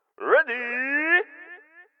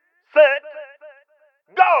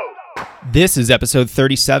This is episode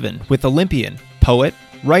 37 with Olympian, poet,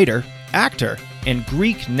 writer, actor, and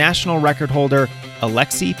Greek national record holder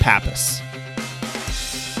Alexi Pappas.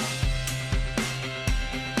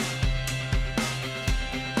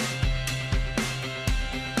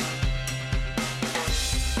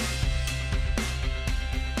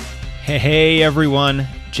 Hey everyone,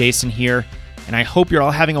 Jason here, and I hope you're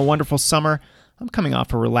all having a wonderful summer. I'm coming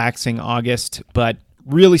off a relaxing August, but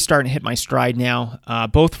really starting to hit my stride now,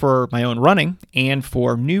 both for my own running and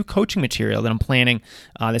for new coaching material that I'm planning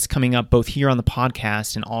that's coming up both here on the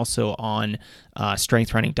podcast and also on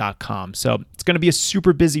strengthrunning.com. So it's going to be a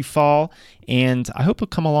super busy fall, and I hope you'll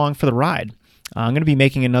come along for the ride. I'm going to be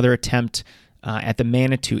making another attempt at the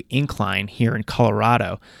Manitou Incline here in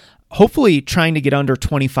Colorado, hopefully trying to get under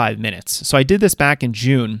 25 minutes. So I did this back in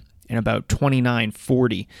June in about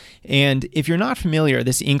 29:40. And if you're not familiar,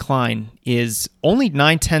 this incline is only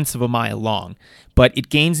 9/10 of a mile long, but it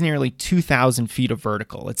gains nearly 2,000 feet of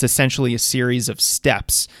vertical. It's essentially a series of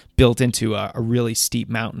steps built into a really steep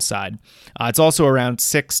mountainside. It's also around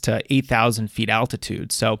 6,000 to 8,000 feet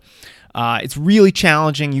altitude. So it's really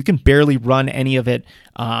challenging. You can barely run any of it.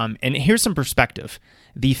 And here's some perspective.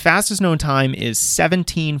 The fastest known time is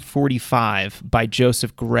 17:45 by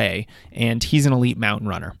Joseph Gray, and he's an elite mountain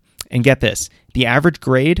runner. And get this, the average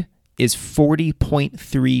grade is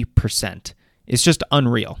 40.3%. It's just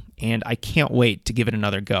unreal, and I can't wait to give it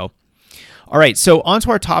another go. All right, so on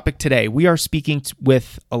to our topic today. We are speaking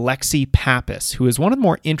with Alexi Pappas, who is one of the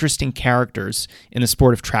more interesting characters in the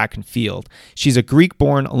sport of track and field. She's a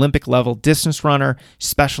Greek-born Olympic-level distance runner,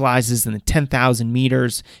 specializes in the 10,000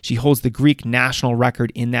 meters. She holds the Greek national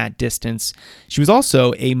record in that distance. She was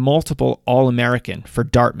also a multiple All-American for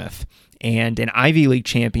Dartmouth and an Ivy League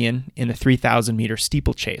champion in the 3,000-meter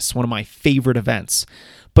steeplechase, one of my favorite events.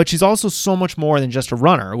 But she's also so much more than just a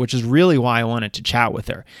runner, which is really why I wanted to chat with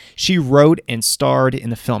her. She wrote and starred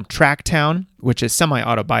in the film Tracktown, which is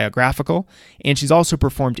semi-autobiographical, and she's also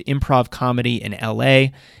performed improv comedy in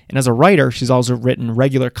LA. And as a writer, she's also written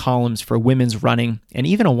regular columns for Women's Running and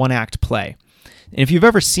even a one-act play. And if you've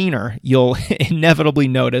ever seen her, you'll inevitably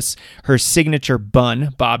notice her signature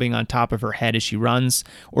bun bobbing on top of her head as she runs.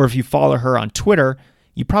 Or if you follow her on Twitter,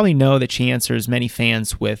 you probably know that she answers many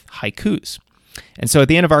fans with haikus. And so at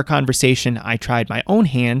the end of our conversation, I tried my own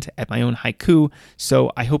hand at my own haiku,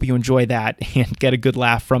 so I hope you enjoy that and get a good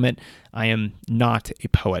laugh from it. I am not a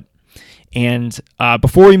poet. And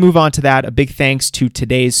before we move on to that, a big thanks to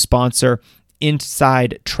today's sponsor,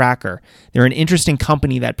 Inside Tracker. They're an interesting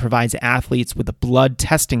company that provides athletes with a blood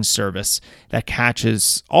testing service that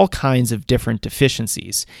catches all kinds of different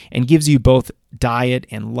deficiencies and gives you both diet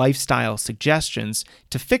and lifestyle suggestions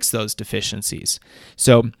to fix those deficiencies.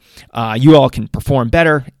 So you all can perform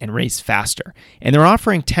better and race faster. And they're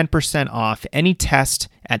offering 10% off any test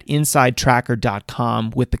at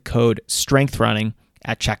InsideTracker.com with the code STRENGTHRUNNING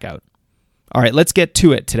at checkout. All right, let's get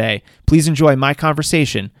to it today. Please enjoy my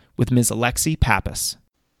conversation with Ms. Alexi Pappas.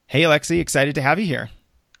 Hey, Alexi, excited to have you here.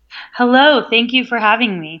 Hello, thank you for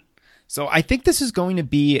having me. So I think this is going to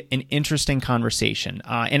be an interesting conversation,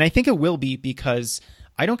 and I think it will be because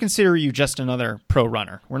I don't consider you just another pro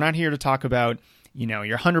runner. We're not here to talk about,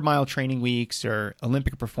 your 100-mile training weeks or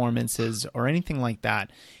Olympic performances or anything like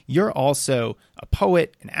that. You're also a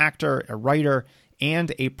poet, an actor, a writer,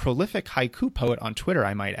 and a prolific haiku poet on Twitter,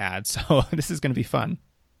 I might add. So this is going to be fun.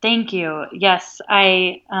 Thank you. Yes,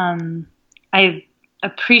 I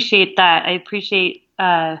appreciate that. I appreciate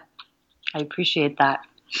that.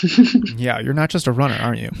 Yeah, you're not just a runner,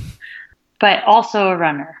 aren't you? But also a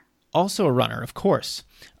runner. Also a runner, of course.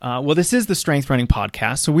 Well, this is the Strength Running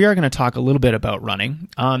Podcast, so we are going to talk a little bit about running.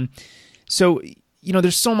 So,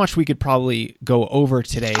 there's so much we could probably go over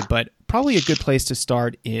today, but probably a good place to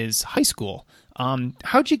start is high school.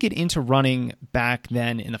 How'd you get into running back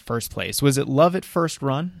then in the first place? Was it love at first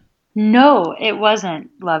run? No, it wasn't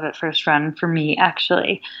love at first run for me,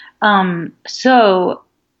 actually. So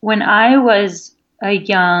when I was a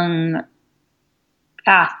young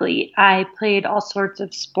athlete, I played all sorts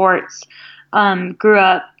of sports, grew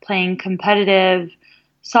up playing competitive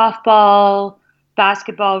softball,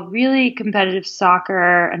 basketball, really competitive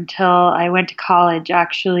soccer until I went to college,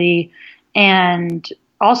 actually, and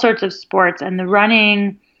all sorts of sports. And the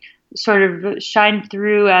running sort of shined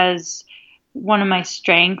through as one of my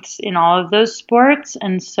strengths in all of those sports.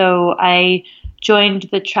 And so I joined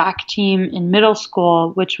the track team in middle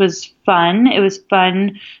school, which was fun. It was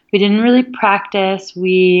fun. We didn't really practice.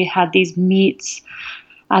 We had these meets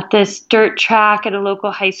at this dirt track at a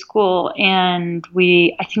local high school. And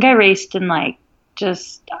I think I raced in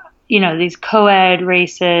these co-ed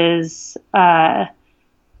races,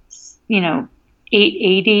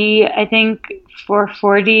 880, I think,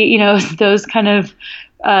 440, those kind of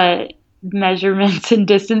measurements and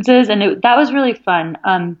distances. And that was really fun.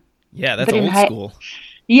 Yeah, that's but in old school.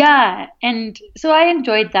 Yeah. And so I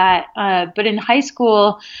enjoyed that. But in high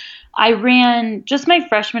school, I ran just my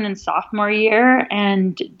freshman and sophomore year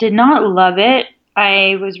and did not love it.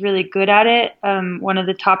 I was really good at it, one of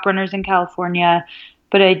the top runners in California,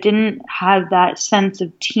 but I didn't have that sense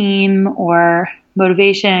of team or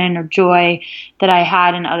motivation or joy that I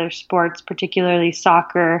had in other sports, particularly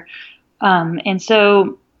soccer. And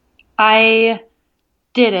so I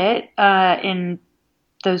did it in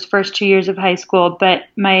those first 2 years of high school. But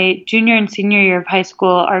my junior and senior year of high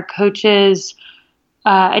school, our coaches,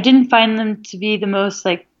 I didn't find them to be the most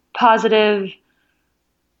like positive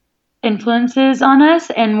influences on us.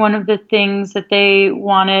 And one of the things that they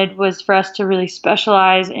wanted was for us to really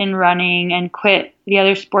specialize in running and quit the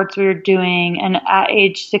other sports we were doing. And at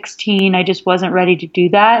age 16, I just wasn't ready to do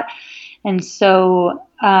that. And so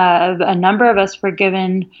a number of us were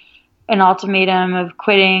given an ultimatum of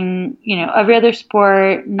quitting, every other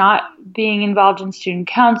sport, not being involved in student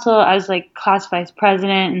council. I was like class vice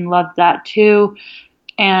president and loved that too.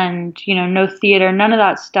 And, no theater, none of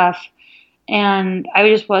that stuff. And I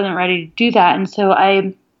just wasn't ready to do that. And so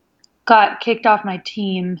I got kicked off my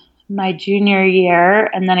team my junior year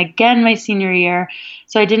and then again my senior year.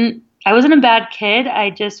 So I wasn't a bad kid. I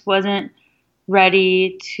just wasn't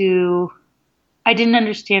ready I didn't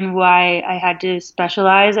understand why I had to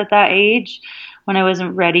specialize at that age when I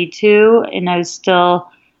wasn't ready to. And I was still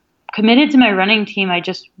committed to my running team. I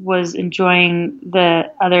just was enjoying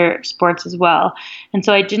the other sports as well. And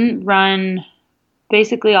so I didn't run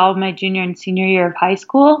basically all of my junior and senior year of high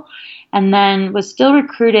school, and then was still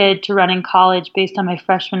recruited to run in college based on my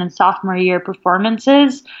freshman and sophomore year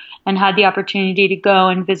performances, and had the opportunity to go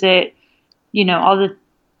and visit,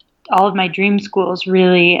 all of my dream schools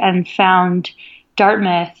really, and found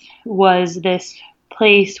Dartmouth was this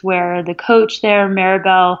place where the coach there,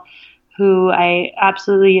 Maribel, who I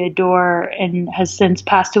absolutely adore and has since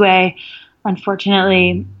passed away,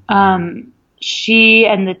 unfortunately, she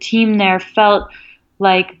and the team there felt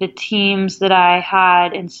like the teams that I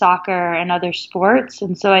had in soccer and other sports.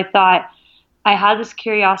 And so I thought I had this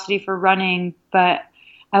curiosity for running, but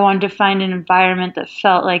I wanted to find an environment that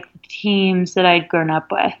felt like the teams that I'd grown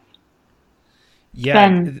up with.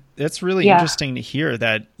 Yeah, that's really interesting to hear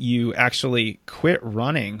that you actually quit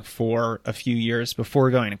running for a few years before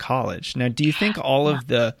going to college. Now, do you think all of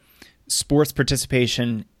the sports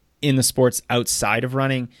participation in the sports outside of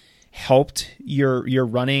running helped your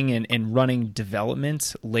running and running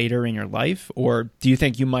development later in your life? Or do you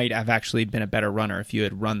think you might have actually been a better runner if you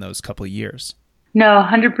had run those couple of years? No,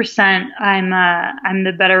 100%. I'm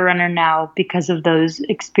the better runner now because of those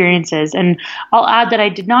experiences. And I'll add that I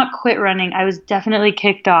did not quit running. I was definitely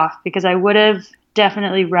kicked off because I would have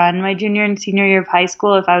definitely run my junior and senior year of high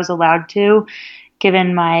school if I was allowed to,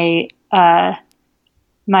 given my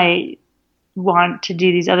my want to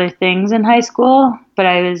do these other things in high school, but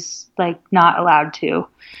I was like not allowed to.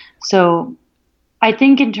 So I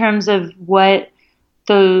think in terms of what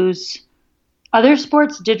those other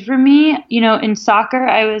sports did for me, in soccer,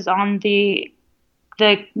 I was on the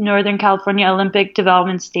Northern California Olympic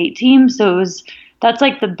development state team. So that's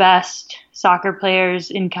like the best soccer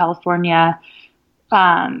players in California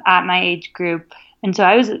at my age group. And so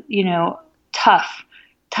I was,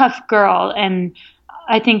 tough girl. And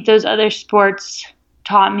I think those other sports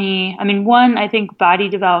taught me, one, I think body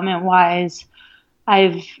development wise,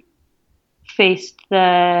 I've faced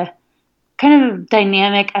the kind of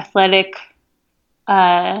dynamic athletic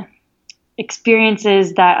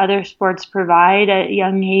experiences that other sports provide at a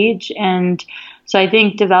young age. And so I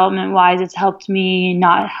think development wise, it's helped me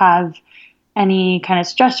not have any kind of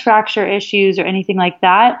stress fracture issues or anything like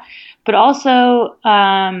that. But also,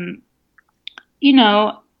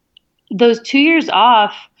 those 2 years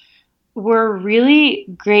off were really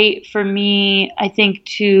great for me, I think,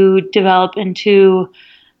 to develop into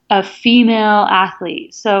a female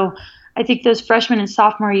athlete. So I think those freshman and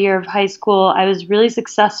sophomore year of high school, I was really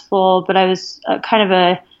successful, but I was kind of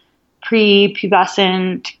a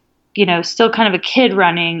pre-pubescent, still kind of a kid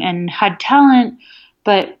running and had talent.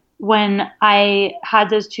 But when I had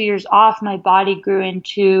those 2 years off, my body grew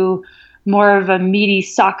into more of a meaty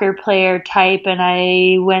soccer player type, and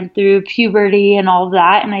I went through puberty and all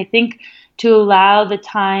that. And I think to allow the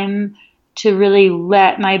time to really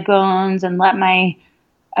let my bones and let my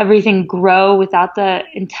everything grow without the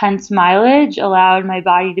intense mileage allowed my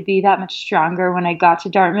body to be that much stronger when I got to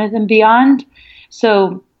Dartmouth and beyond.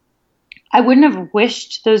 So I wouldn't have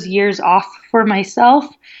wished those years off for myself,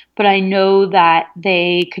 but I know that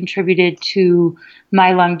they contributed to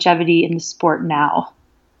my longevity in the sport now.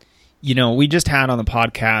 We just had on the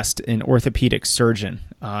podcast an orthopedic surgeon,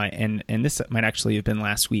 and this might actually have been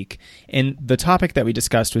last week. And the topic that we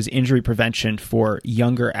discussed was injury prevention for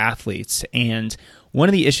younger athletes. And one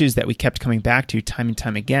of the issues that we kept coming back to time and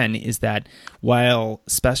time again is that while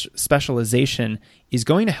specialization is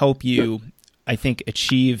going to help you, I think,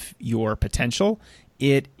 achieve your potential,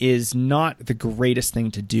 it is not the greatest thing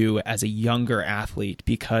to do as a younger athlete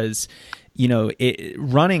because,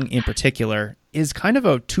 running in particular is kind of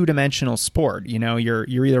a two-dimensional sport. You're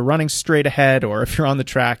either running straight ahead, or if you're on the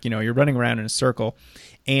track, you're running around in a circle,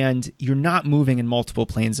 and you're not moving in multiple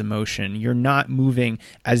planes of motion. You're not moving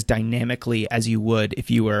as dynamically as you would if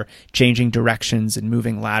you were changing directions and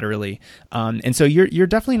moving laterally. And so you're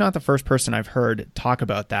definitely not the first person I've heard talk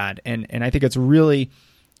about that. And I think it's really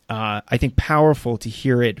powerful to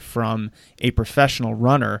hear it from a professional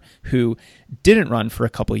runner who didn't run for a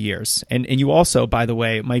couple of years. And you also, by the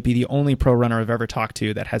way, might be the only pro runner I've ever talked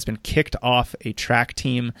to that has been kicked off a track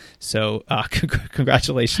team. So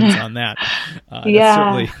congratulations on that. That's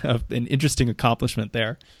certainly an interesting accomplishment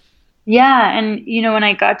there. Yeah. And, when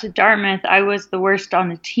I got to Dartmouth, I was the worst on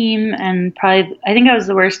the team, and I think I was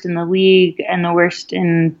the worst in the league and the worst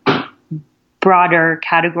in broader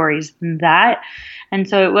categories than that. And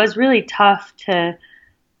so it was really tough to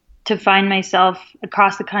find myself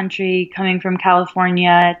across the country, coming from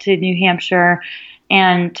California to New Hampshire,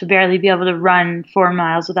 and to barely be able to run 4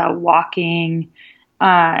 miles without walking.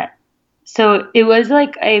 So it was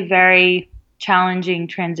like a very challenging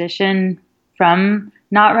transition from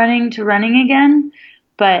not running to running again.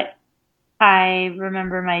 But I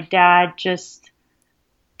remember my dad just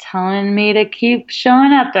telling me to keep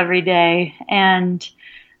showing up every day, and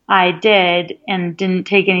I did, and didn't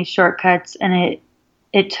take any shortcuts. And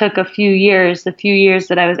it took the few years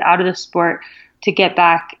that I was out of the sport, to get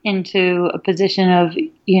back into a position of,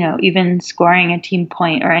 even scoring a team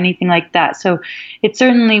point or anything like that. So it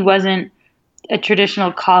certainly wasn't a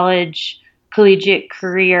traditional collegiate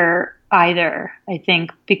career either, I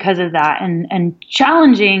think, because of that, and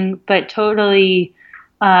challenging, but totally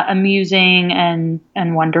amusing and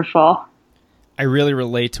wonderful. I really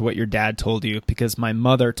relate to what your dad told you, because my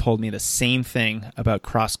mother told me the same thing about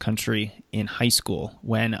cross country in high school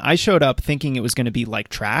when I showed up thinking it was going to be like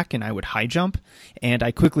track and I would high jump. And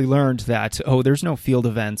I quickly learned that, there's no field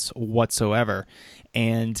events whatsoever.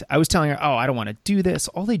 And I was telling her, I don't want to do this.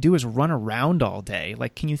 All they do is run around all day.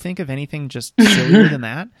 Like, can you think of anything just sillier than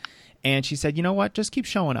that? And she said, you know what? Just keep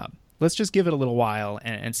showing up. Let's just give it a little while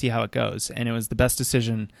and see how it goes. And it was the best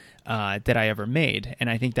decision that I ever made. And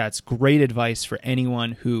I think that's great advice for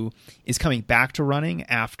anyone who is coming back to running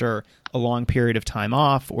after a long period of time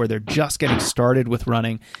off, or they're just getting started with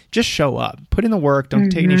running. Just show up, put in the work, don't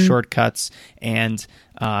take any shortcuts, and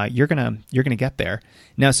you're gonna get there.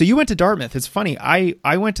 Now, so you went to Dartmouth. It's funny.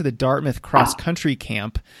 I went to the Dartmouth cross country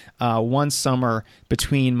camp one summer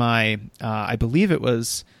between my I believe it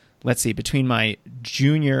was, between my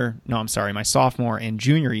my sophomore and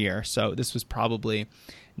junior year. So this was probably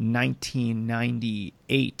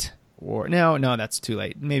 1998, or no, that's too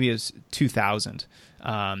late. Maybe it was 2000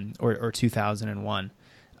 or 2001.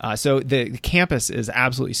 So the campus is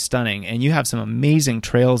absolutely stunning, and you have some amazing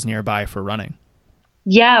trails nearby for running.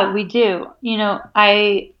 Yeah, we do.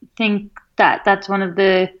 I think that's one of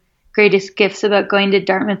the greatest gifts about going to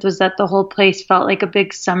Dartmouth, was that the whole place felt like a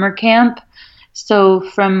big summer camp. So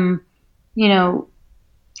from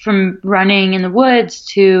running in the woods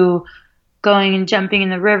to going and jumping in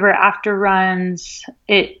the river after runs,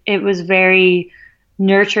 it was very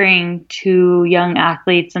nurturing to young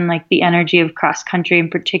athletes, and like the energy of cross country in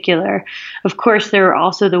particular. Of course, there were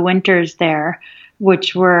also the winters there,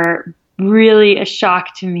 which were really a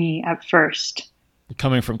shock to me at first.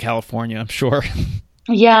 Coming from California, I'm sure.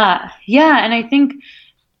 Yeah. And I think,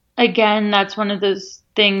 again, that's one of those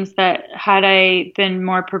things that, had I been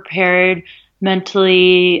more prepared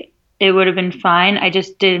mentally, it would have been fine. I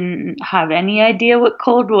just didn't have any idea what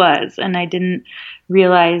cold was, and I didn't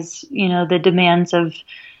realize, the demands of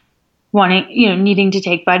wanting, needing to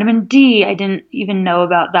take vitamin D. I didn't even know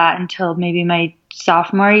about that until maybe my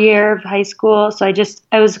sophomore year of high school. So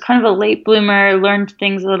I was kind of a late bloomer, learned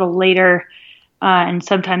things a little later, and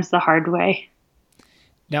sometimes the hard way.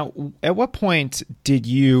 Now, at what point did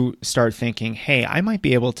you start thinking, hey, I might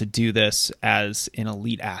be able to do this as an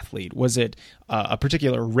elite athlete? Was it a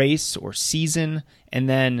particular race or season? And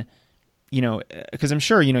then, because I'm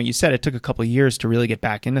sure, you said it took a couple of years to really get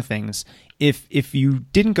back into things. If you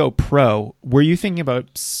didn't go pro, were you thinking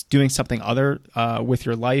about doing something other with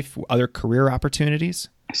your life, other career opportunities?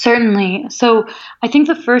 Certainly. So I think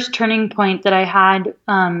the first turning point that I had,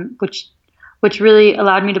 which really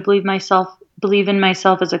allowed me to believe in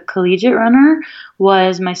myself as a collegiate runner,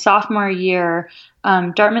 was my sophomore year.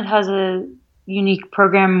 Dartmouth has a unique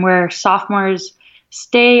program where sophomores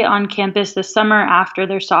stay on campus the summer after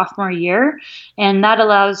their sophomore year, and that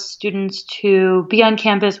allows students to be on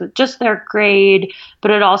campus with just their grade, but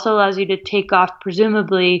it also allows you to take off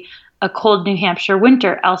presumably a cold New Hampshire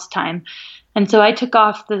winter else time. And so I took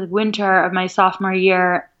off the winter of my sophomore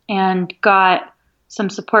year and got some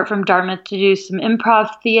support from Dartmouth to do some improv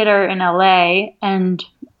theater in LA, and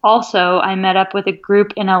also I met up with a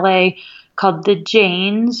group in LA called the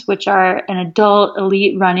Janes, which are an adult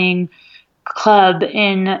elite running club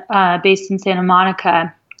based in Santa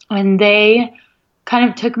Monica, and they kind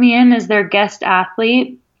of took me in as their guest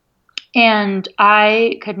athlete. And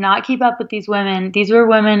I could not keep up with these women. These were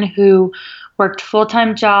women who worked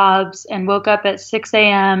full-time jobs and woke up at 6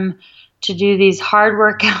 a.m. to do these hard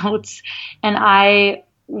workouts. And I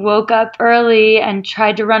woke up early and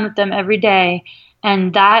tried to run with them every day.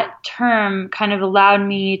 And that term kind of allowed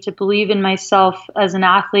me to believe in myself as an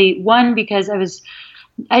athlete. One, because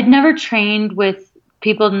I'd never trained with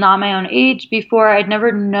people not my own age before. I'd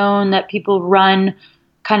never known that people run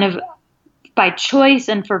kind of by choice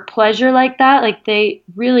and for pleasure like that. Like, they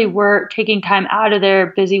really were taking time out of their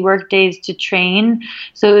busy work days to train.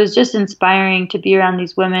 So it was just inspiring to be around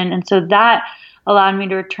these women. And so that allowed me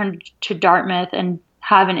to return to Dartmouth and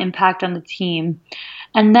have an impact on the team.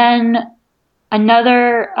 And then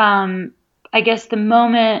another, I guess the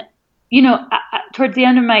moment, towards the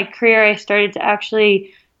end of my career, I started to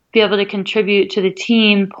actually be able to contribute to the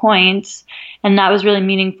team points. And that was really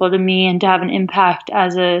meaningful to me, and to have an impact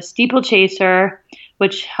as a steeplechaser,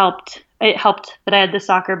 which helped. It helped that I had the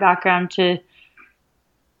soccer background to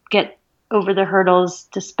get over the hurdles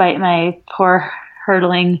despite my poor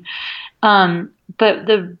hurdling. But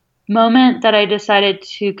the moment that I decided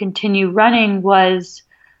to continue running was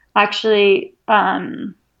actually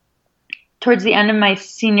towards the end of my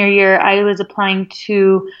senior year. I was applying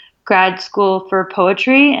to grad school for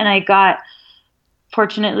poetry, and I got,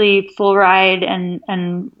 fortunately, full ride and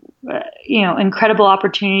incredible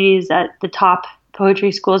opportunities at the top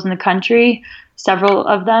poetry schools in the country, several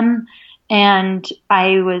of them. And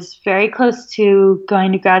I was very close to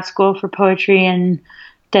going to grad school for poetry and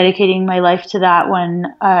dedicating my life to that when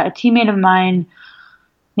a teammate of mine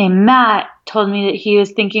named Matt told me that he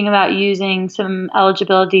was thinking about using some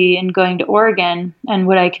eligibility and going to Oregon, and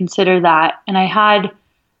would I consider that. And I had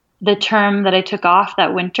the term that I took off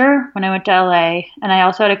that winter when I went to LA. And I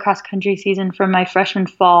also had a cross country season from my freshman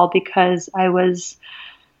fall because I was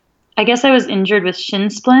injured with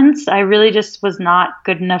shin splints. I really just was not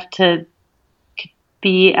good enough to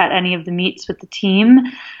be at any of the meets with the team.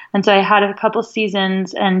 And so I had a couple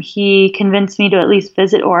seasons, and he convinced me to at least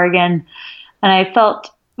visit Oregon. And I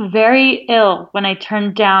felt very ill when I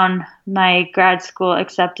turned down my grad school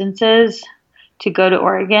acceptances to go to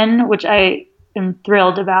Oregon, which I am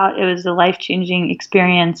thrilled about. It was a life-changing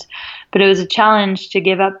experience, but it was a challenge to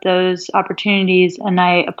give up those opportunities. And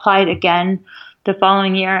I applied again the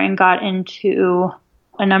following year and got into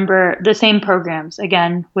the same programs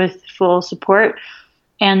again with full support,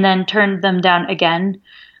 and then turned them down again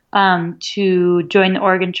to join the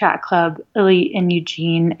Oregon Track Club Elite in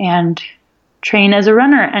Eugene and train as a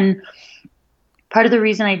runner. And part of the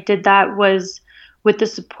reason I did that was with the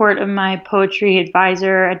support of my poetry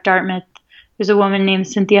advisor at Dartmouth. There's a woman named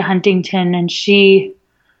Cynthia Huntington, and she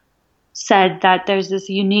said that there's this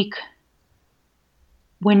unique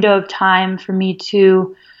window of time for me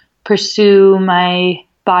to pursue my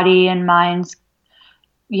body and mind's,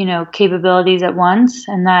 capabilities at once,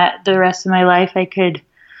 and that the rest of my life I could,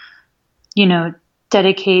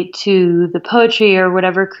 dedicate to the poetry or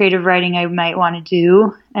whatever creative writing I might want to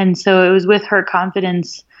do. And so it was with her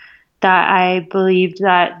confidence that I believed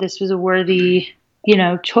that this was a worthy,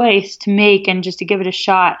 choice to make and just to give it a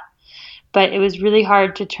shot. But it was really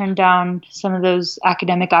hard to turn down some of those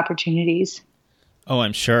academic opportunities. Oh,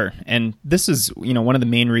 I'm sure. And this is, one of the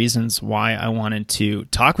main reasons why I wanted to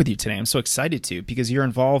talk with you today. I'm so excited to, because you're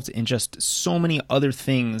involved in just so many other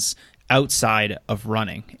things outside of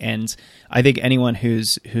running. And I think anyone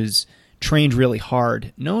who's trained really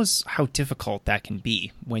hard knows how difficult that can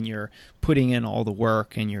be when you're putting in all the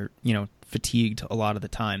work and you're, fatigued a lot of the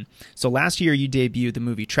time. So last year you debuted the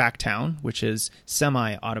movie Tracktown, which is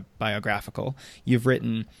semi-autobiographical. You've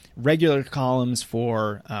written regular columns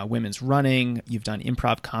for Women's Running. You've done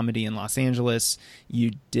improv comedy in Los Angeles.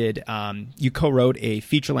 You co-wrote a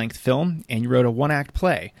feature-length film, and you wrote a one-act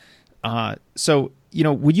play. So,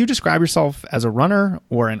 would you describe yourself as a runner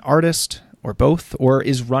or an artist or both, or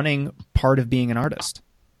is running part of being an artist?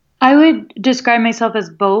 I would describe myself as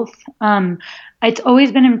both. It's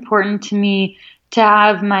always been important to me to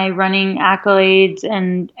have my running accolades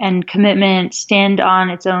and commitment stand on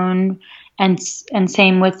its own, and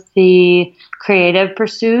same with the creative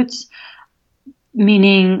pursuits,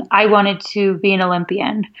 meaning I wanted to be an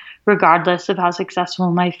Olympian regardless of how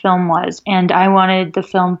successful my film was. And I wanted the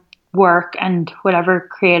film work and whatever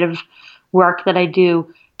creative work that I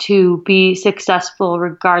do to be successful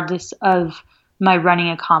regardless of my running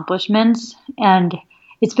accomplishments. And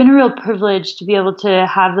it's been a real privilege to be able to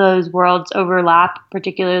have those worlds overlap,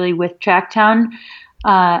 particularly with Tracktown.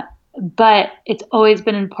 But it's always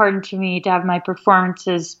been important to me to have my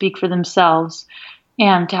performances speak for themselves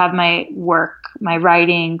and to have my work, my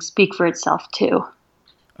writing speak for itself too.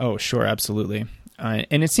 Oh, sure. Absolutely.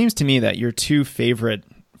 And it seems to me that your two favorite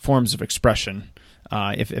forms of expression,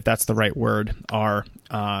 if that's the right word, are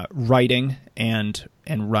writing and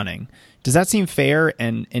running. Does that seem fair?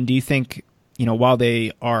 And do you think, while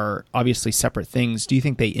they are obviously separate things, do you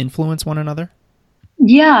think they influence one another?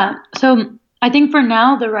 Yeah. So I think for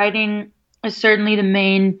now, the writing is certainly the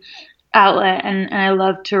main outlet, and I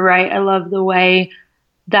love to write. I love the way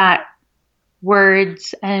that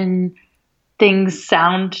words and things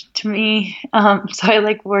sound to me. So I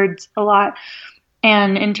like words a lot.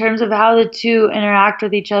 And in terms of how the two interact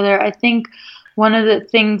with each other, I think one of the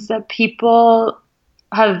things that people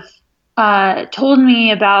have told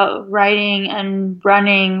me about writing and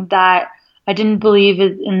running that I didn't believe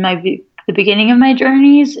in the beginning of my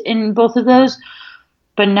journeys in both of those,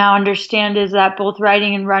 but now understand, is that both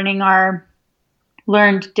writing and running are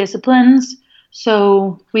learned disciplines.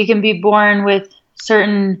 So we can be born with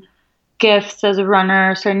certain gifts as a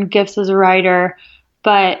runner, certain gifts as a writer,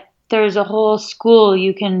 but there's a whole school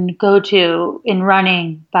you can go to in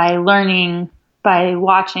running by learning, by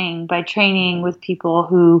watching, by training with people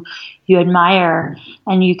who you admire,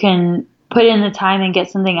 and you can put in the time and get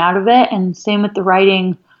something out of it. And same with the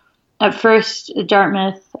writing. At first at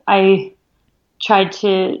Dartmouth, I tried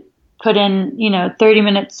to put in, 30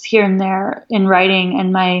 minutes here and there in writing,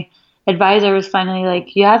 and my advisor was finally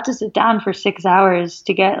like, you have to sit down for 6 hours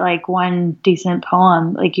to get like one decent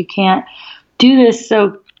poem. Like, you can't do this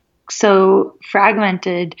so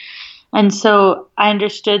fragmented. And so I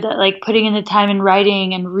understood that, like, putting in the time in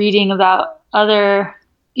writing and reading about other,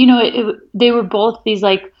 they were both these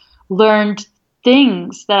like learned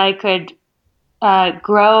things that I could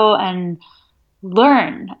grow and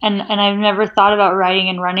learn. And I've never thought about writing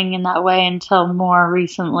and running in that way until more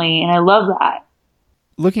recently. And I love that.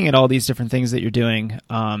 Looking at all these different things that you're doing,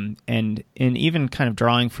 and even kind of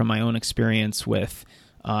drawing from my own experience with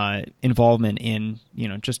involvement in,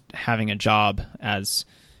 just having a job as,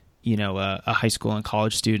 a high school and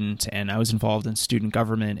college student, and I was involved in student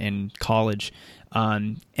government in college.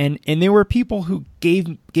 And there were people who gave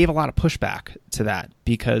a lot of pushback to that,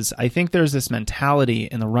 because I think there's this mentality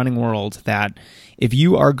in the running world that if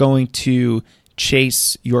you are going to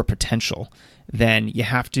chase your potential, then you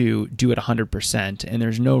have to do it 100%, and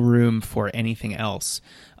there's no room for anything else.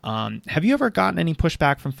 Have you ever gotten any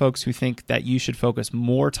pushback from folks who think that you should focus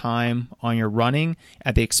more time on your running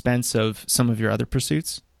at the expense of some of your other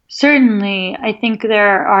pursuits? Certainly. I think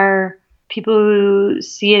there are people who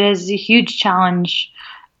see it as a huge challenge,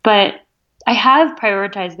 but I have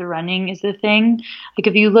prioritized the running is the thing. Like,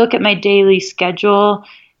 if you look at my daily schedule,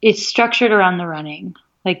 it's structured around the running.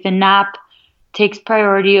 Like, the nap takes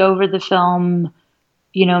priority over the film,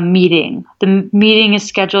 meeting. The meeting is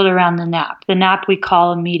scheduled around the nap. The nap we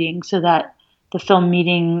call a meeting so that the film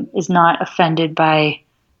meeting is not offended by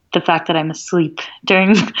the fact that I'm asleep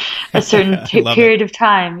during a certain period of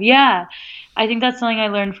time. Yeah. I think that's something I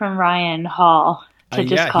learned from Ryan Hall to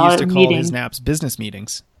just call it a meeting. He used to call his naps business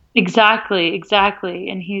meetings. Exactly.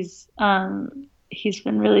 And he's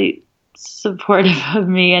been really supportive of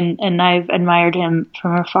me, and I've admired him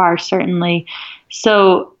from afar, certainly.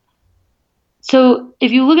 So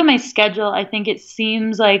if you look at my schedule, I think it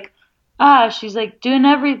seems like, she's like doing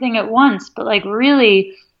everything at once, but like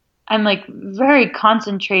really I'm like very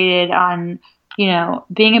concentrated on,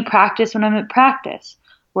 being at practice when I'm at practice,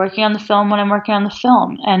 working on the film when I'm working on the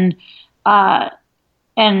film. And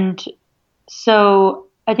so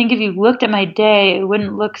I think if you looked at my day, it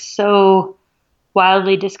wouldn't look so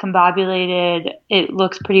wildly discombobulated. It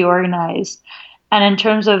looks pretty organized. And in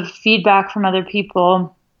terms of feedback from other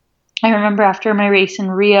people, I remember after my race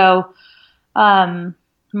in Rio,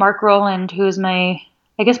 Mark Rowland, who was my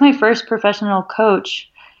first professional coach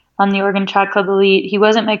on the Oregon Track Club Elite. He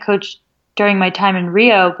wasn't my coach during my time in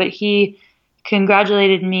Rio, but he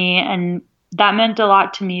congratulated me, and that meant a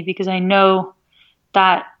lot to me because I know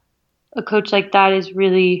that a coach like that is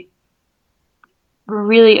really,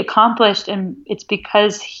 really accomplished, and it's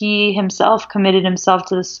because he himself committed himself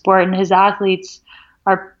to the sport, and his athletes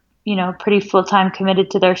are, pretty full-time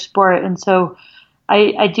committed to their sport. And so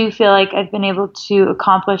I do feel like I've been able to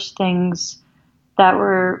accomplish things that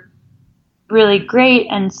were really great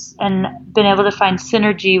and been able to find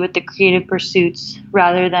synergy with the creative pursuits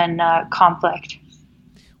rather than conflict.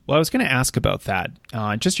 Well, I was going to ask about that.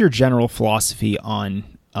 Just your general philosophy on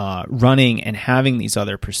running and having these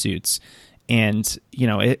other pursuits. And,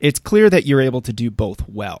 it's clear that you're able to do both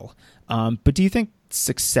well. But do you think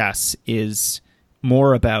success is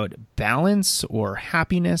more about balance or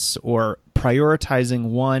happiness or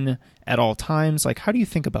prioritizing one at all times? Like, how do you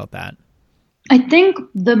think about that? I think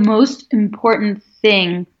the most important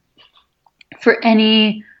thing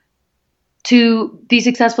to be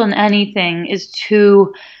successful in anything is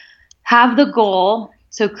to have the goal.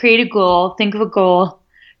 So create a goal, think of a goal,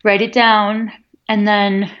 write it down, and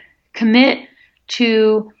then commit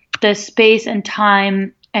to the space and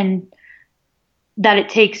time and that it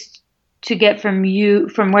takes to get from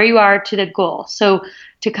where you are to the goal. So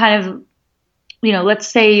to kind of, let's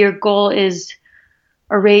say your goal is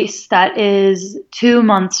a race that is 2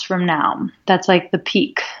 months from now. That's like the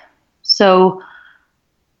peak. So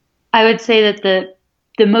I would say that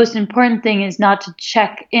the most important thing is not to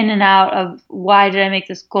check in and out of why did I make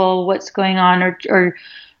this goal, what's going on, or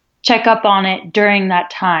check up on it during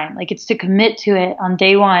that time. Like, it's to commit to it on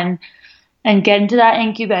day one and get into that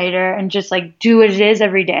incubator and just like do what it is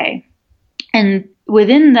every day. And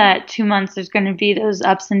within that 2 months, there's going to be those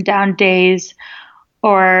ups and down days,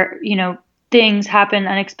 or, things happen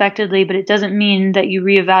unexpectedly, but it doesn't mean that you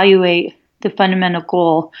reevaluate the fundamental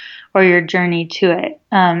goal or your journey to it.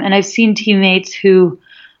 And I've seen teammates who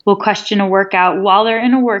will question a workout while they're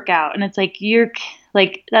in a workout. And it's like,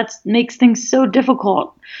 that makes things so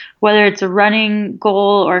difficult, whether it's a running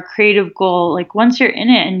goal or a creative goal. Like, once you're in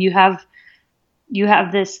it and you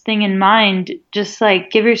have this thing in mind, just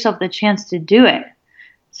like give yourself the chance to do it.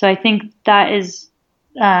 So I think that is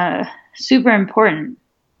super important.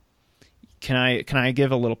 Can I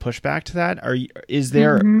give a little pushback to that? Is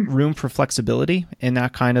there room for flexibility in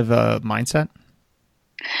that kind of a mindset?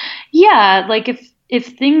 Yeah, like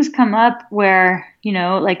if things come up where,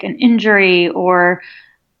 like an injury or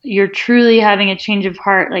you're truly having a change of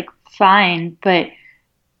heart, like fine, but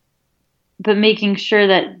making sure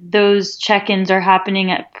that those check-ins are happening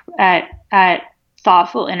at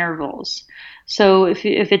thoughtful intervals. So if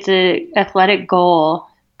it's a athletic goal,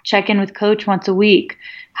 check in with coach once a week.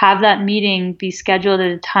 Have that meeting be scheduled at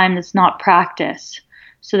a time that's not practice,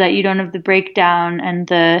 so that you don't have the breakdown and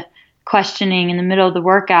the questioning in the middle of the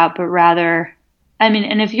workout, but rather,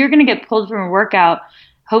 and if you're going to get pulled from a workout,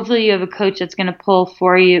 hopefully you have a coach that's going to pull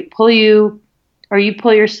you, or you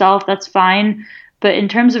pull yourself. That's fine. But in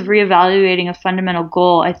terms of reevaluating a fundamental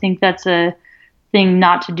goal, I think that's a thing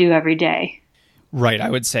not to do every day. Right. I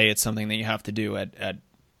would say it's something that you have to do at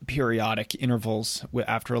periodic intervals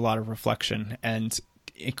after a lot of reflection. And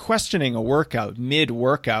questioning a workout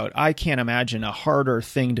mid-workout, I can't imagine a harder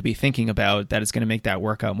thing to be thinking about that is going to make that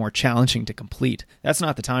workout more challenging to complete. That's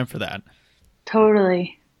not the time for that.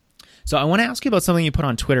 Totally. So I want to ask you about something you put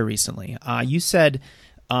on Twitter recently. You said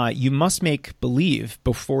you must make believe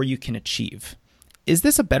before you can achieve. Is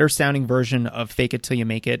this a better sounding version of fake it till you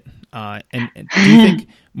make it? And do you think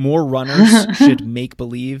more runners should make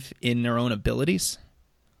believe in their own abilities?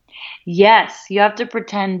 Yes, you have to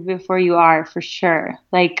pretend before you are, for sure.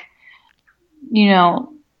 Like,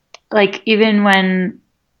 like even when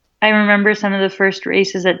I remember some of the first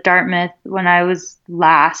races at Dartmouth when I was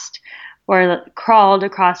last, or crawled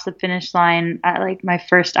across the finish line at like my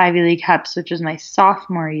first Ivy League Heps, which was my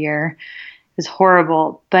sophomore year. It was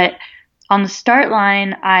horrible. But on the start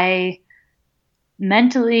line, I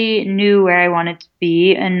mentally knew where I wanted to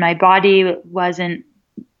be, and my body wasn't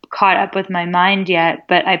caught up with my mind yet,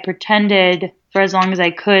 but I pretended for as long as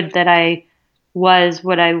I could that I was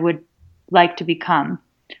what I would like to become.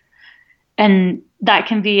 And that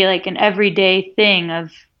can be like an everyday thing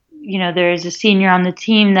of, there's a senior on the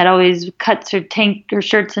team that always cuts her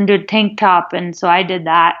shirts into a tank top. And so I did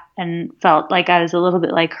that and felt like I was a little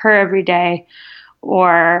bit like her every day.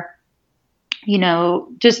 Or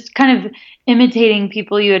just kind of imitating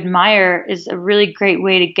people you admire is a really great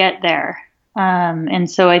way to get there. And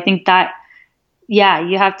so I think that, yeah,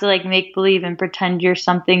 you have to like make believe and pretend you're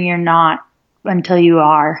something you're not until you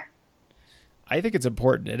are. I think it's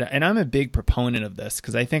important, and I'm a big proponent of this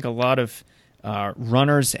because I think a lot of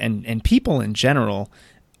runners and people in general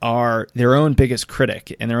are their own biggest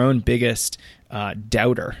critic and their own biggest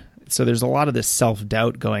doubter. So there's a lot of this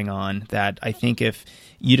self-doubt going on that I think if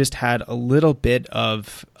you just had a little bit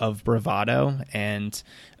of bravado and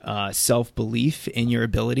self-belief in your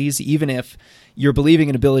abilities, even if you're believing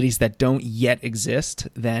in abilities that don't yet exist,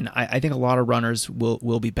 then I think a lot of runners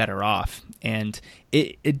will be better off. And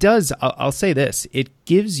it does, I'll say this, it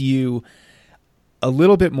gives you a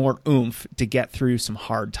little bit more oomph to get through some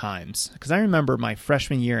hard times. Because I remember my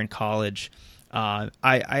freshman year in college,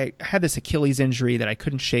 I had this Achilles injury that I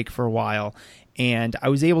couldn't shake for a while, and I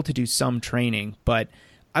was able to do some training, but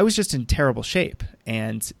I was just in terrible shape.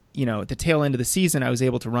 And, at the tail end of the season, I was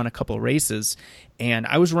able to run a couple of races, and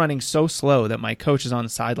I was running so slow that my coach is on the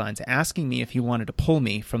sidelines asking me if he wanted to pull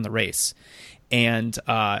me from the race. And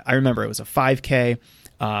I remember it was a 5K.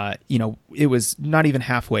 It was not even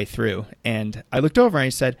halfway through. And I looked over and I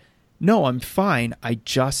said, "No, I'm fine. I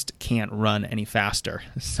just can't run any faster."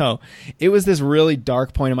 So it was this really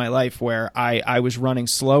dark point in my life where I was running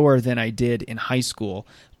slower than I did in high school,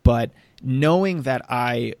 but knowing that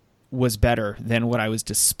I was better than what I was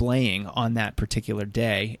displaying on that particular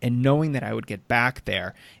day, and knowing that I would get back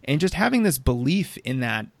there, and just having this belief in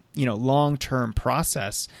that, long-term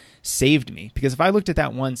process saved me. Because if I looked at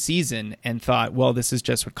that one season and thought, well, this is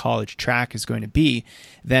just what college track is going to be,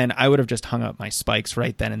 then I would have just hung up my spikes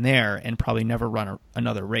right then and there and probably never run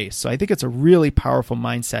another race. So I think it's a really powerful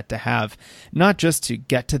mindset to have, not just to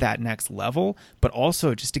get to that next level, but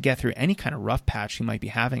also just to get through any kind of rough patch you might be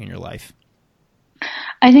having in your life.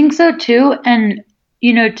 I think so too. And,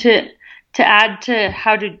 to add to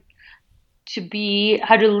how to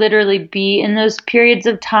literally be in those periods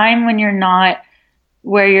of time when you're not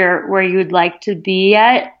where you would like to be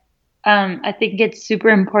yet. I think it's super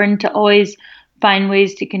important to always find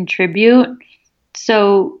ways to contribute.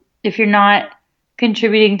 So if you're not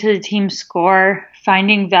contributing to the team score,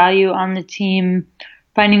 finding value on the team,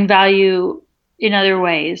 finding value in other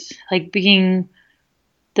ways, like being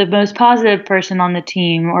the most positive person on the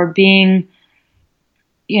team, or being,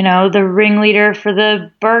 the ringleader for the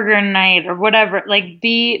burger night or whatever. Like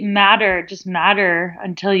just matter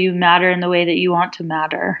until you matter in the way that you want to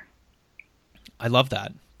matter. I love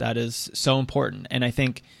that. That is so important. And I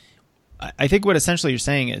think what essentially you're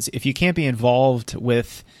saying is, if you can't be involved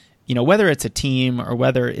with, whether it's a team or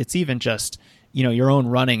whether it's even just, your own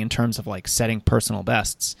running in terms of like setting personal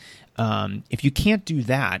bests, if you can't do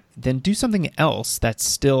that, then do something else that's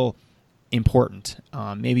still important.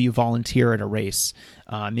 Maybe you volunteer at a race.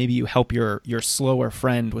 Maybe you help your slower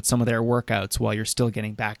friend with some of their workouts while you're still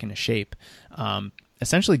getting back into shape.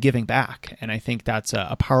 Essentially giving back. And I think that's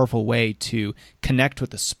a powerful way to connect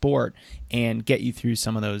with the sport and get you through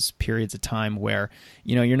some of those periods of time where,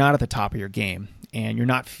 you're not at the top of your game and you're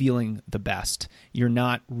not feeling the best. You're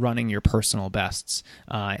not running your personal bests.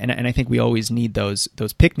 And I think we always need those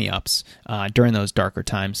pick-me-ups during those darker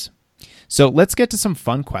times. So let's get to some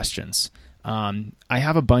fun questions. I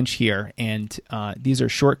have a bunch here, and these are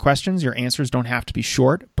short questions. Your answers don't have to be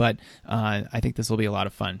short, but I think this will be a lot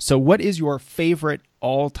of fun. So what is your favorite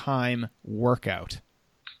all-time workout?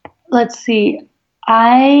 Let's see.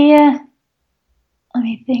 Let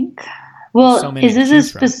me think. Well, is this a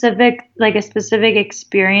specific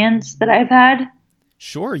experience that I've had?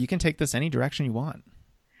 Sure. You can take this any direction you want.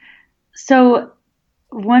 So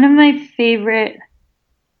one of my favorite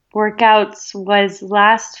workouts was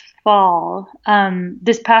last fall.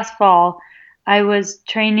 This past fall, I was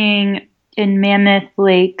training in Mammoth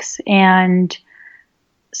Lakes, and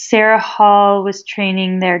Sarah Hall was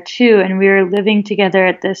training there too. And we were living together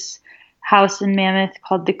at this house in Mammoth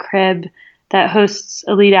called The Crib that hosts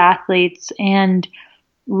elite athletes. And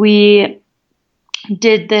we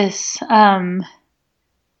did this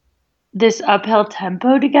uphill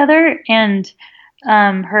tempo together. And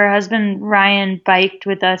her husband, Ryan, biked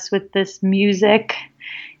with us with this music.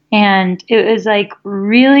 And it was like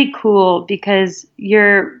really cool because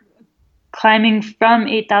you're climbing from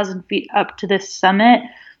 8,000 feet up to this summit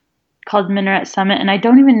called Minaret Summit. And I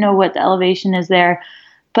don't even know what the elevation is there,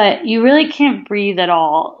 but you really can't breathe at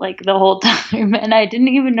all, like the whole time. And I didn't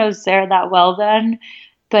even know Sarah that well then,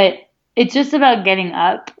 but it's just about getting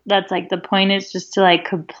up. That's like the point, is just to like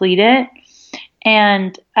complete it.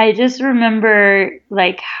 And I just remember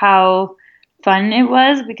like how fun it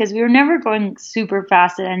was, because we were never going super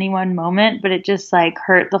fast at any one moment, but it just like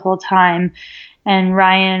hurt the whole time. And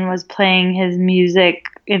Ryan was playing his music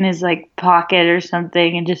in his like pocket or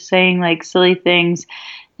something and just saying like silly things.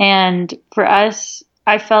 And for us,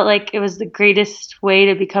 I felt like it was the greatest way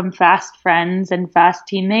to become fast friends and fast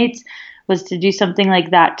teammates was to do something like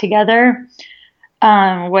that together,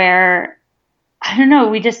 where I don't know,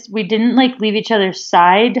 we didn't like leave each other's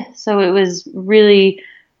side. So it was really,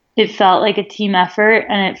 it felt like a team effort,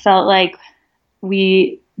 and it felt like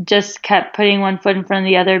we just kept putting one foot in front of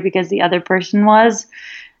the other because the other person was.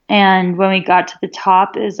 And when we got to the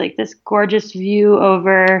top, it was like this gorgeous view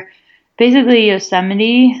over basically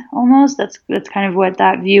Yosemite almost. That's kind of what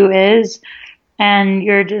that view is. And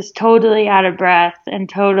you're just totally out of breath and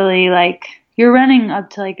totally like, you're running up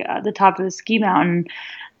to like the top of the ski mountain,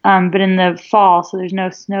 but in the fall, so there's no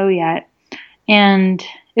snow yet. And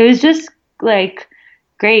it was just like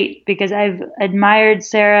great because I've admired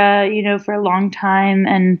Sarah, for a long time,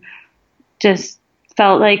 and just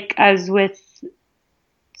felt like I was with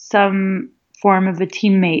some form of a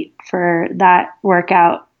teammate for that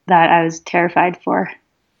workout that I was terrified for.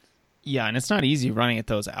 Yeah, and it's not easy running at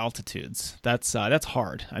those altitudes. That's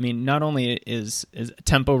hard. I mean, not only is a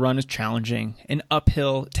tempo run is challenging, an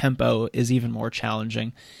uphill tempo is even more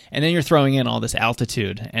challenging, and then you're throwing in all this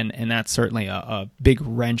altitude, and that's certainly a big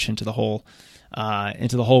wrench into the whole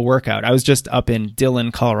workout. I was just up in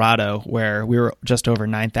Dillon, Colorado, where we were just over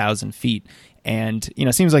 9,000 feet, and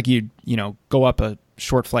it seems like you go up a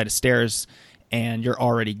short flight of stairs and you're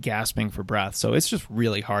already gasping for breath. So it's just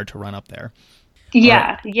really hard to run up there.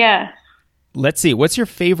 Yeah, yeah. Let's see. What's your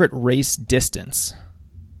favorite race distance?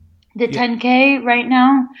 The 10K right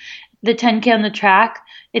now, the 10K on the track.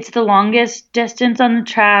 It's the longest distance on the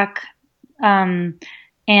track.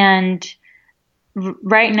 And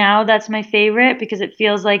right now that's my favorite because it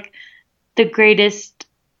feels like the greatest,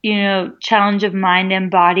 challenge of mind and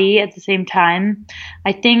body at the same time.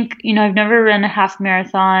 I think, I've never run a half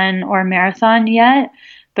marathon or a marathon yet,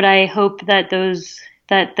 but I hope that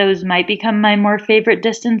those might become my more favorite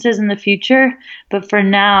distances in the future. But for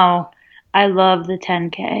now, I love the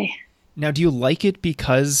 10K. Now, do you like it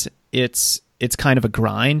because it's kind of a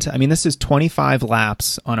grind? I mean, this is 25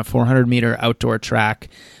 laps on a 400-meter outdoor track.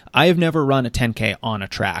 I have never run a 10K on a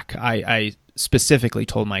track. I specifically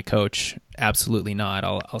told my coach, absolutely not.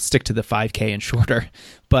 I'll stick to the 5K and shorter.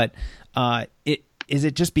 But is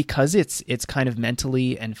it just because it's kind of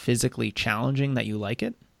mentally and physically challenging that you like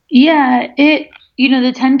it? Yeah, the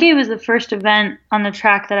 10K was the first event on the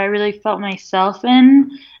track that I really felt myself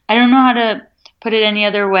in. I don't know how to put it any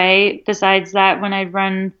other way besides that when I'd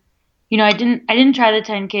run, I didn't try the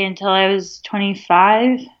 10K until I was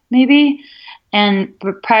 25, maybe. And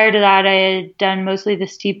prior to that, I had done mostly the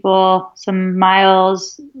steeple, some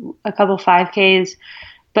miles, a couple 5Ks,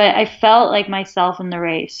 but I felt like myself in the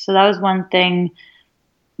race. So that was one thing.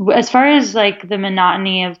 As far as like the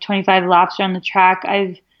monotony of 25 laps around the track,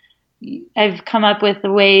 I've come up with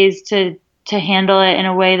ways to handle it in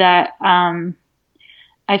a way that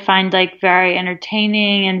I find like very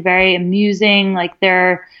entertaining and very amusing. Like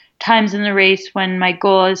there are times in the race when my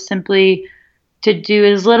goal is simply to do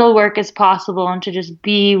as little work as possible and to just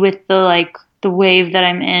be with the wave that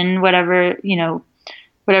I'm in, whatever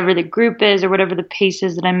the group is or whatever the pace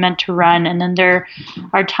is that I'm meant to run. And then there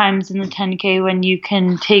are times in the 10K when you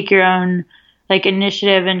can take your own like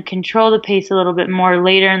initiative and control the pace a little bit more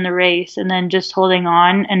later in the race and then just holding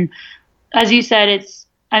on. And as you said, it's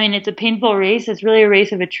a painful race. It's really a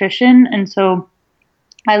race of attrition. And so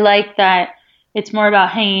I like that it's more about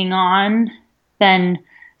hanging on than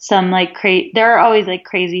some there are always like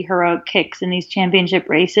crazy heroic kicks in these championship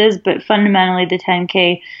races, but fundamentally the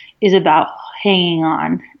 10K is about hanging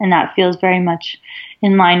on. And that feels very much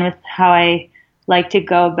in line with how I like to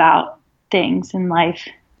go about things in life.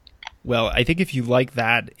 Well, I think if you like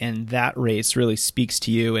that and that race really speaks to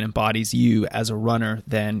you and embodies you as a runner,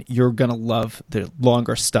 then you're going to love the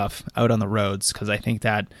longer stuff out on the roads, because I think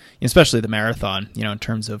that, especially the marathon, in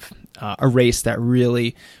terms of a race that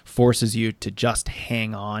really forces you to just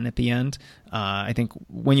hang on at the end, I think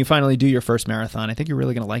when you finally do your first marathon, I think you're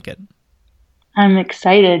really going to like it. I'm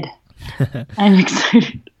excited. I'm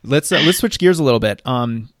excited. Let's switch gears a little bit.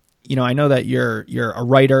 I know that you're a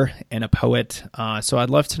writer and a poet, so I'd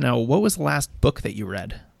love to know, what was the last book that you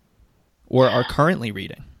read or are currently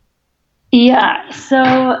reading? Yeah, so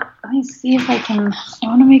let me see if I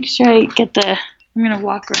want to make sure I get I'm going to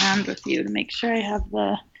walk around with you to make sure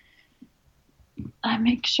that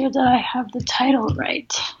I have the title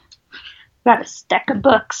right. Got a stack of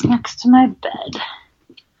books next to my bed.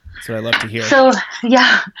 So I love to hear. So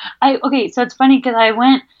yeah, so it's funny because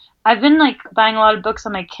I've been like buying a lot of books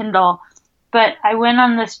on my Kindle, but I went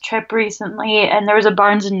on this trip recently and there was a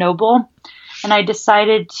Barnes and Noble and I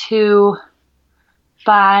decided to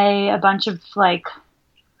buy a bunch of like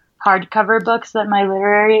hardcover books that my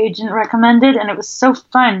literary agent recommended, and it was so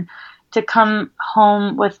fun to come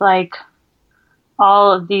home with like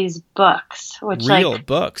all of these books, which real like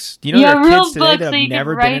books. Do you know there are kids today that so have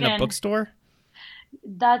never been in a bookstore?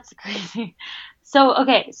 That's crazy. So,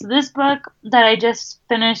 okay, so this book that I just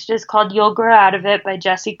finished is called You'll Grow Out of It by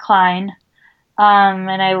Jessie Klein.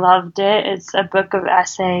 And I loved it. It's a book of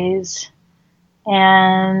essays.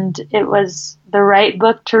 And it was the right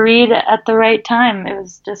book to read at the right time. It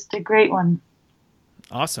was just a great one.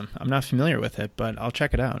 Awesome. I'm not familiar with it, but I'll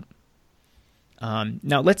check it out.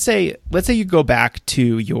 Now, let's say you go back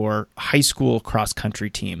to your high school cross country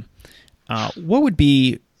team. What would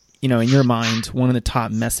be, in your mind, one of the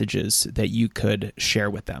top messages that you could share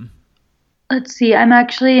with them? Let's see. I'm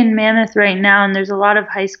actually in Mammoth right now, and there's a lot of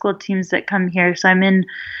high school teams that come here. So I'm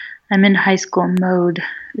in high school mode,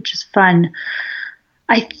 which is fun.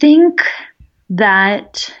 I think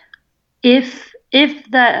that if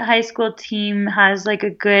that high school team has like a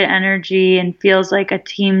good energy and feels like a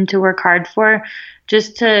team to work hard for,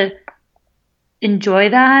 just to enjoy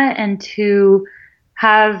that and to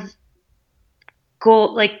have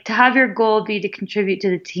your goal be to contribute to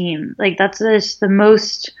the team. Like that's just the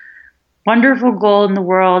most wonderful goal in the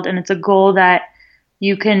world. And it's a goal that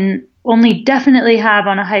you can only definitely have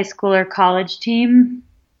on a high school or college team.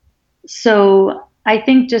 So I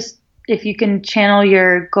think just if you can channel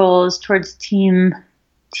your goals towards team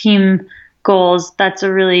goals, that's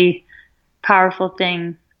a really powerful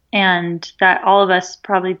thing. And that all of us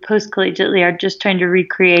probably post-collegiately are just trying to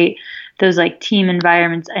recreate those like team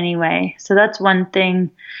environments anyway. So that's one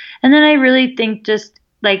thing. And then I really think just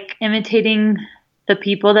like imitating the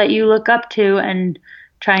people that you look up to and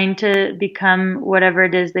trying to become whatever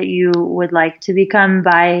it is that you would like to become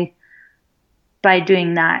by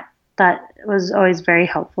doing that. That was always very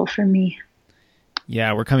helpful for me.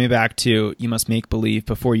 Yeah, we're coming back to you must make believe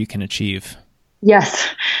before you can achieve. Yes.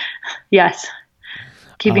 Yes.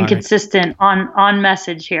 Keeping consistent on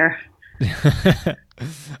message here.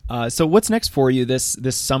 So what's next for you this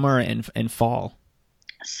summer and fall?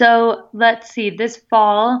 So let's see. This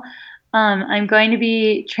fall, I'm going to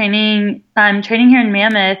be training. I'm training here in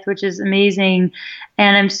Mammoth, which is amazing.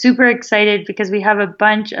 And I'm super excited because we have a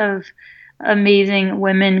bunch of amazing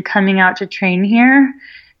women coming out to train here.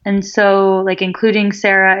 And so like including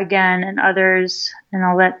Sarah again and others, and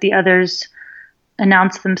I'll let the others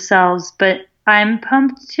announce themselves. But I'm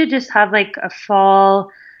pumped to just have like a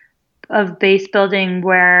fall of base building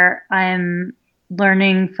where I'm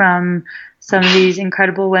learning from some of these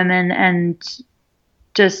incredible women and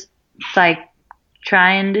just like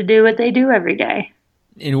trying to do what they do every day.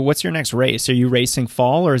 And what's your next race? Are you racing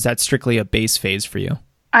fall or is that strictly a base phase for you?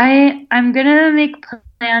 I'm going to make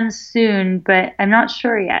plans soon, but I'm not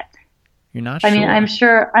sure yet. You're not sure? I mean,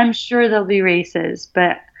 I'm sure there'll be races,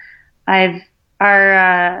 but I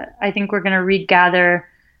think we're going to regather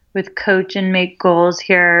with coach and make goals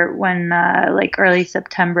here when like early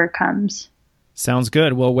September comes. Sounds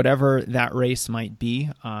good. Well, whatever that race might be,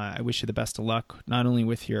 I wish you the best of luck, not only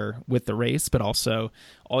with the race, but also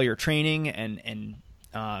all your training and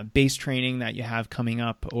base training that you have coming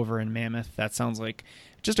up over in Mammoth. That sounds like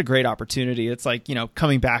just a great opportunity. It's like,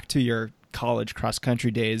 coming back to your college cross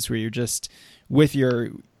country days where you're just with your,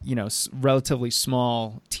 relatively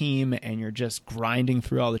small team and you're just grinding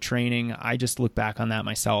through all the training. I just look back on that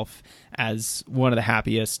myself as one of the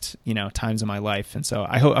happiest, times of my life. And so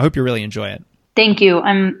I hope you really enjoy it. Thank you.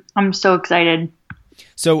 I'm so excited.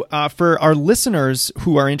 So for our listeners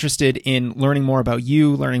who are interested in learning more about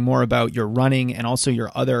you, learning more about your running and also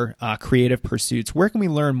your other creative pursuits, where can we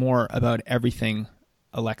learn more about everything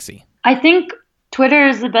Alexi? I think Twitter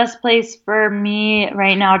is the best place for me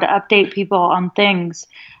right now to update people on things.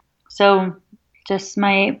 So just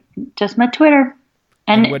my Twitter.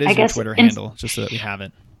 And what is your Twitter handle, just so that we have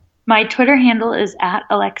it? My Twitter handle is at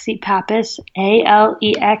Alexi Pappas,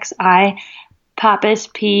 Alexi Pappas,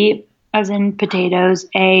 P as in potatoes,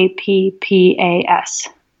 Appas.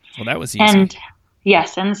 Well, that was easy. And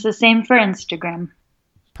yes, and it's the same for Instagram.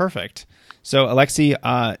 Perfect. So Alexi,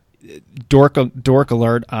 dork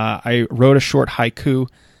alert. I wrote a short haiku.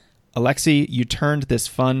 Alexi, you turned this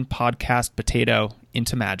fun podcast potato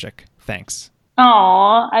into magic. Thanks.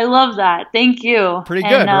 Oh, I love that. Thank you. Pretty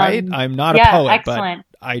good, right? I'm not a poet, excellent.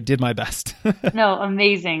 But I did my best. No,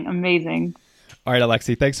 amazing. All right,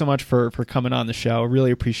 Alexi, thanks so much for coming on the show.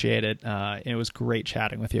 Really appreciate it. It was great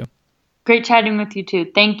chatting with you. Great chatting with you too.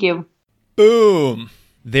 Thank you. Boom.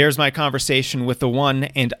 There's my conversation with the one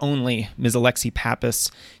and only Ms. Alexi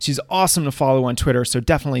Pappas. She's awesome to follow on Twitter, so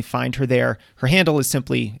definitely find her there. Her handle is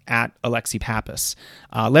simply @Alexi Pappas.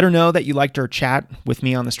 Let her know that you liked her chat with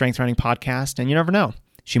me on the Strength Running podcast, and you never know,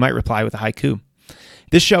 she might reply with a haiku.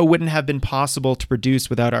 This show wouldn't have been possible to produce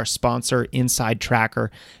without our sponsor, Inside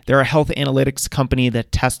Tracker. They're a health analytics company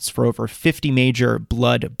that tests for over 50 major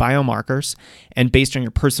blood biomarkers, and based on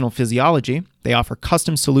your personal physiology, they offer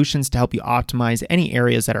custom solutions to help you optimize any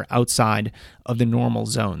areas that are outside of the normal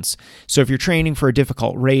zones. So if you're training for a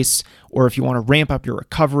difficult race, or if you want to ramp up your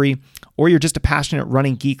recovery, or you're just a passionate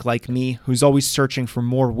running geek like me who's always searching for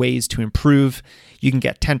more ways to improve, you can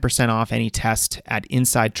get 10% off any test at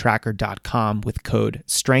insidetracker.com with code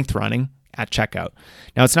STRENGTHRUNNING at checkout.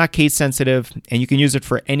 Now, it's not case sensitive, and you can use it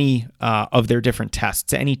for any of their different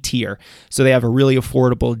tests, any tier. So they have a really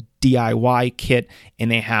affordable DIY kit,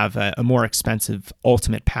 and they have a more expensive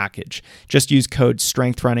ultimate package. Just use code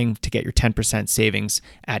STRENGTHRUNNING to get your 10% savings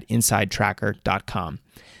at insidetracker.com.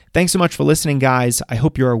 Thanks so much for listening, guys. I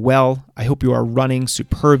hope you are well. I hope you are running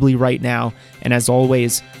superbly right now. And as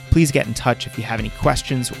always, please get in touch if you have any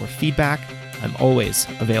questions or feedback. I'm always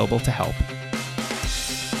available to help.